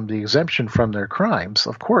from the exemption from their crimes,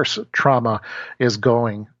 of course, trauma is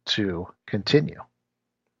going to continue.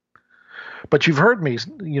 But you've heard me,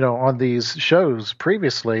 on these shows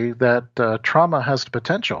previously that trauma has the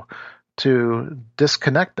potential to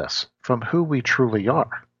disconnect us from who we truly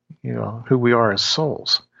are, who we are as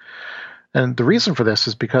souls. And the reason for this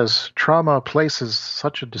is because trauma places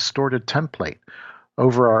such a distorted template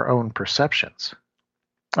over our own perceptions.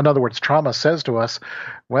 In other words, trauma says to us,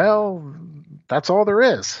 well, that's all there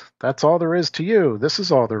is. That's all there is to you. This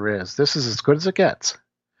is all there is. This is as good as it gets.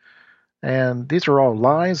 And these are all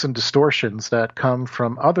lies and distortions that come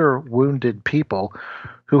from other wounded people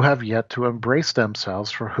who have yet to embrace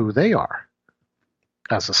themselves for who they are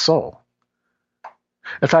as a soul.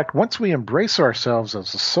 In fact, once we embrace ourselves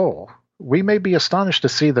as a soul, we may be astonished to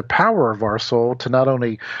see the power of our soul to not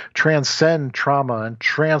only transcend trauma and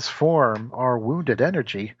transform our wounded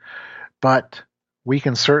energy, but we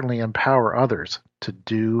can certainly empower others to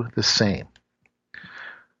do the same.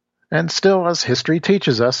 And still, as history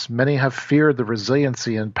teaches us, many have feared the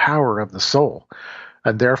resiliency and power of the soul,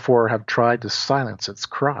 and therefore have tried to silence its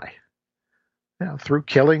cry. Through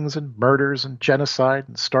killings and murders and genocide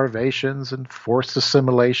and starvations and forced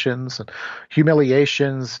assimilations and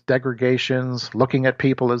humiliations, degradations, looking at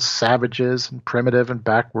people as savages and primitive and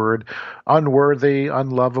backward, unworthy,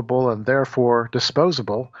 unlovable, and therefore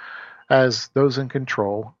disposable, as those in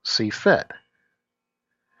control see fit.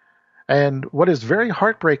 And what is very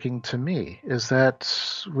heartbreaking to me is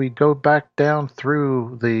that we go back down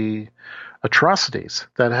through the atrocities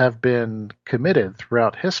that have been committed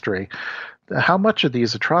throughout history. How much of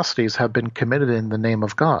these atrocities have been committed in the name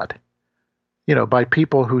of God? By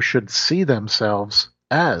people who should see themselves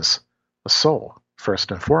as a soul,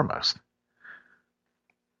 first and foremost.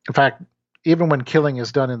 In fact, even when killing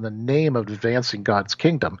is done in the name of advancing God's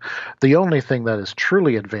kingdom, the only thing that is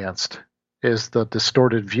truly advanced is the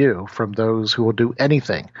distorted view from those who will do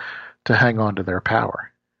anything to hang on to their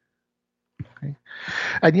power. Okay?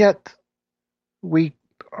 And yet, we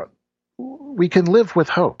can live with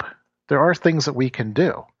hope. There are things that we can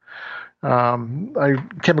do. I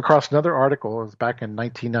came across another article. It was back in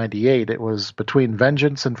 1998. It was Between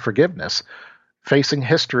Vengeance and Forgiveness, Facing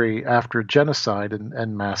History After Genocide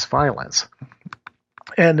and Mass Violence.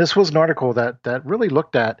 And this was an article that really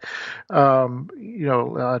looked at,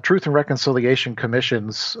 Truth and Reconciliation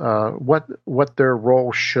Commissions, what their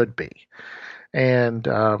role should be. And,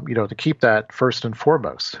 to keep that first and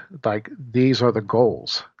foremost, like these are the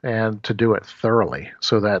goals, and to do it thoroughly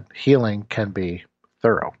so that healing can be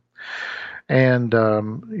thorough. And,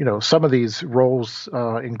 some of these roles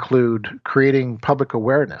include creating public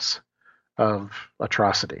awareness of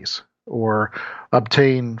atrocities or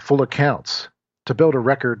obtain full accounts to build a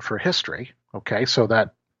record for history, okay, so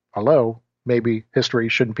that, maybe history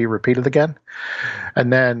shouldn't be repeated again.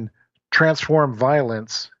 And then transform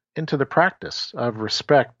violence into the practice of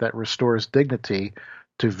respect that restores dignity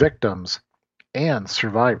to victims and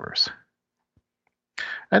survivors.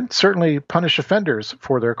 And certainly punish offenders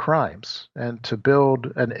for their crimes, and to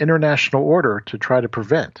build an international order to try to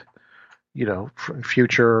prevent,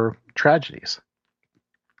 future tragedies.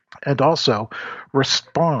 And also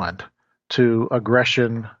respond to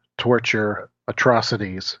aggression, torture,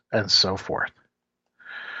 atrocities, and so forth.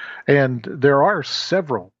 And there are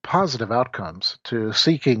several positive outcomes to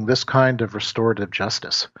seeking this kind of restorative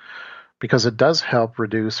justice because it does help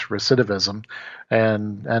reduce recidivism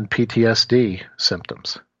and PTSD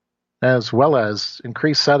symptoms, as well as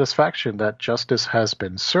increase satisfaction that justice has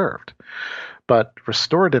been served. But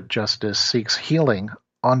restorative justice seeks healing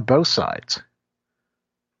on both sides.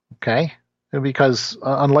 Okay? Because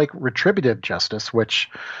unlike retributive justice, which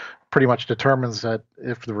pretty much determines that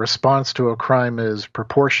if the response to a crime is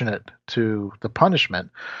proportionate to the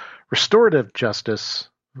punishment, restorative justice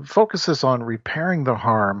focuses on repairing the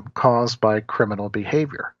harm caused by criminal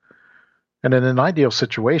behavior. And in an ideal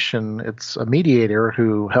situation, it's a mediator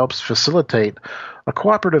who helps facilitate a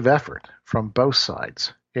cooperative effort from both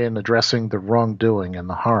sides in addressing the wrongdoing and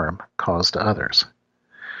the harm caused to others.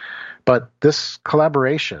 But this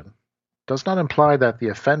collaboration does not imply that the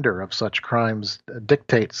offender of such crimes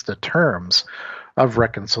dictates the terms of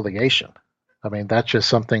reconciliation. I mean, that's just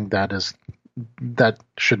something that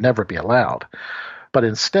should never be allowed. But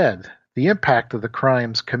instead, the impact of the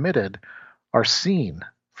crimes committed are seen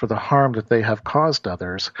for the harm that they have caused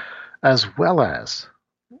others, as well as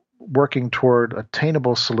working toward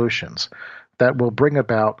attainable solutions that will bring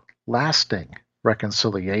about lasting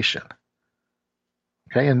reconciliation.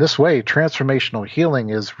 Okay, in this way, transformational healing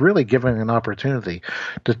is really giving an opportunity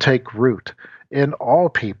to take root in all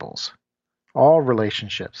peoples, all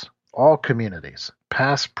relationships, all communities,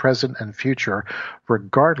 past, present, and future,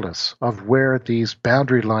 regardless of where these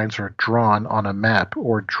boundary lines are drawn on a map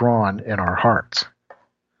or drawn in our hearts.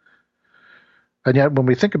 And yet, when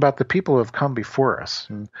we think about the people who have come before us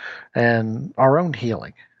and our own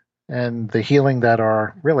healing, and the healing that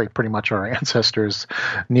our really pretty much our ancestors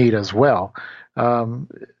need as well,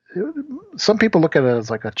 some people look at it as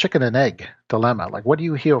like a chicken and egg dilemma. Like, what do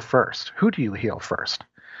you heal first? Who do you heal first?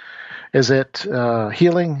 Is it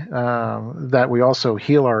healing that we also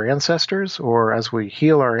heal our ancestors, or as we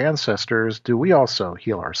heal our ancestors, do we also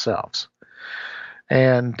heal ourselves?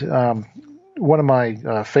 And one of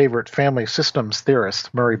my favorite family systems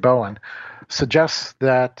theorists, Murray Bowen, suggests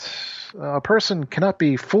that a person cannot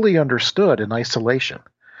be fully understood in isolation.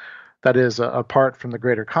 That is, apart from the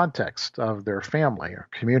greater context of their family or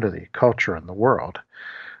community, culture, and the world.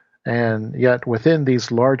 And yet, within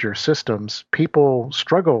these larger systems, people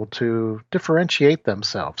struggle to differentiate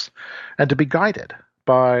themselves and to be guided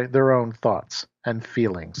by their own thoughts and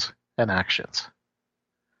feelings and actions.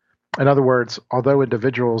 In other words, although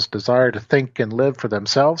individuals desire to think and live for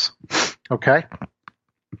themselves, okay,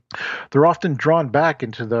 they're often drawn back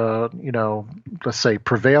into the, let's say,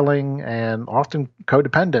 prevailing and often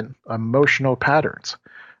codependent emotional patterns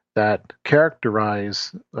that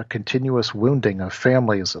characterize a continuous wounding of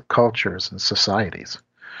families, of cultures, and societies.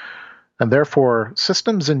 And therefore,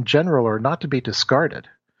 systems in general are not to be discarded.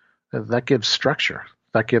 That gives structure,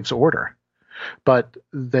 that gives order. But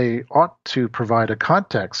they ought to provide a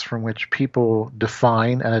context from which people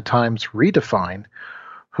define and at times redefine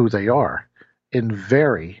who they are in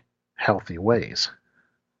very healthy ways.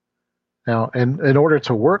 Now, in order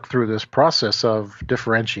to work through this process of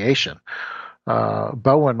differentiation,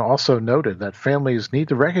 Bowen also noted that families need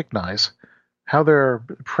to recognize how their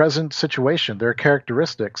present situation, their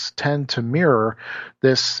characteristics, tend to mirror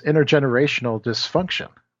this intergenerational dysfunction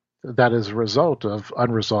that is a result of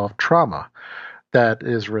unresolved trauma, that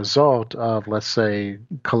is a result of, let's say,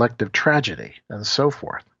 collective tragedy, and so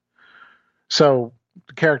forth. So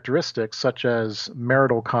characteristics such as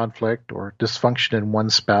marital conflict or dysfunction in one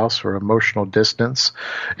spouse or emotional distance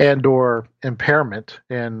and or impairment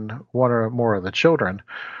in one or more of the children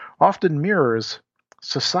often mirrors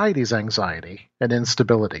society's anxiety and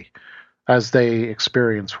instability as they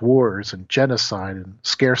experience wars and genocide and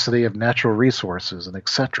scarcity of natural resources and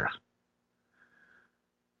etc.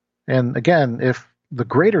 And again, if the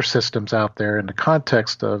greater systems out there in the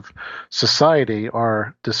context of society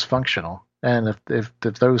are dysfunctional, and if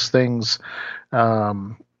those things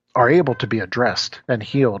are able to be addressed and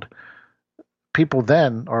healed, people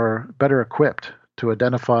then are better equipped to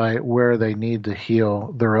identify where they need to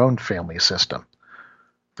heal their own family system,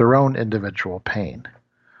 their own individual pain,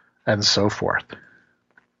 and so forth.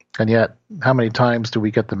 And yet, how many times do we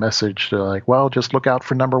get the message to like, well, just look out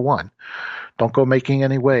for number one. Don't go making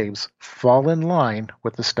any waves. Fall in line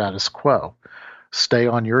with the status quo. Stay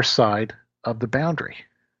on your side of the boundary.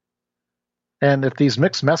 And if these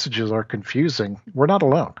mixed messages are confusing, we're not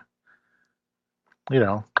alone.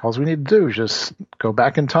 All we need to do is just go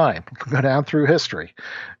back in time, go down through history,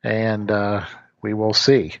 and we will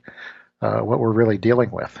see what we're really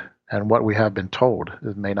dealing with and what we have been told.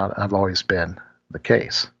 It may not have always been the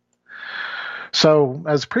case. So,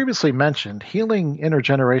 as previously mentioned, healing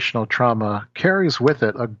intergenerational trauma carries with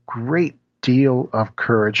it a great deal of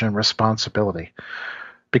courage and responsibility,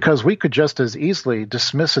 because we could just as easily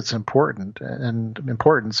dismiss its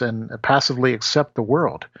importance and passively accept the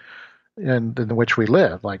world in which we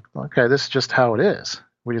live. Like, okay, this is just how it is.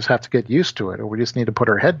 We just have to get used to it, or we just need to put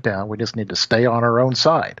our head down. We just need to stay on our own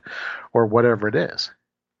side, or whatever it is.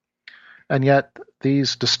 And yet,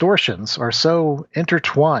 these distortions are so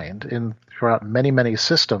intertwined throughout many, many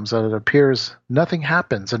systems that it appears nothing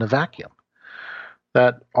happens in a vacuum,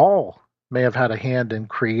 that all may have had a hand in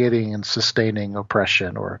creating and sustaining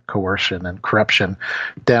oppression or coercion and corruption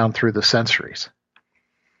down through the centuries.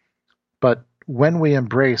 But when we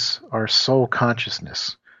embrace our soul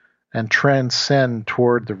consciousness and transcend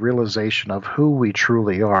toward the realization of who we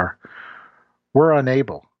truly are, we're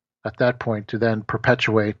unable at that point to then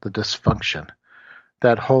perpetuate the dysfunction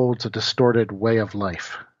that holds a distorted way of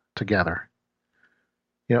life together.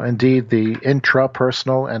 Indeed, the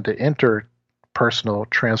intrapersonal and the interpersonal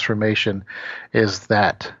transformation is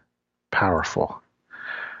that powerful.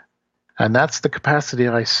 And that's the capacity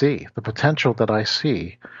I see, the potential that I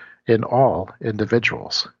see in all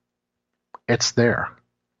individuals. It's there.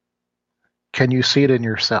 Can you see it in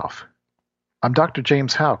yourself? I'm Dr.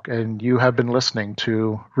 James Houck, and you have been listening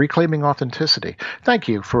to Reclaiming Authenticity. Thank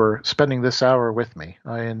you for spending this hour with me.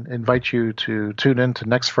 I invite you to tune in to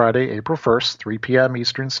next Friday, April 1st, 3 p.m.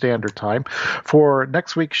 Eastern Standard Time, for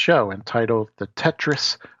next week's show entitled The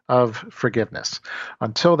Tetris of Forgiveness.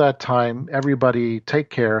 Until that time, everybody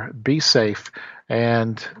take care, be safe,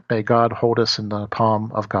 and may God hold us in the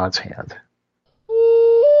palm of God's hand.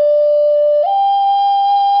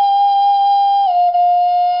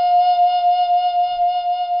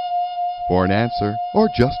 For an answer, or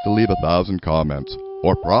just to leave 1,000 comments,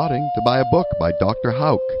 or prodding to buy a book by Dr.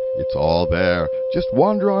 Houck, it's all there. Just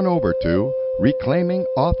wander on over to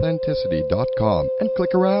reclaimingauthenticity.com and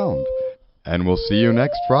click around. And we'll see you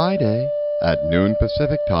next Friday at noon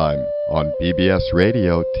Pacific Time on PBS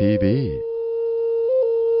Radio TV.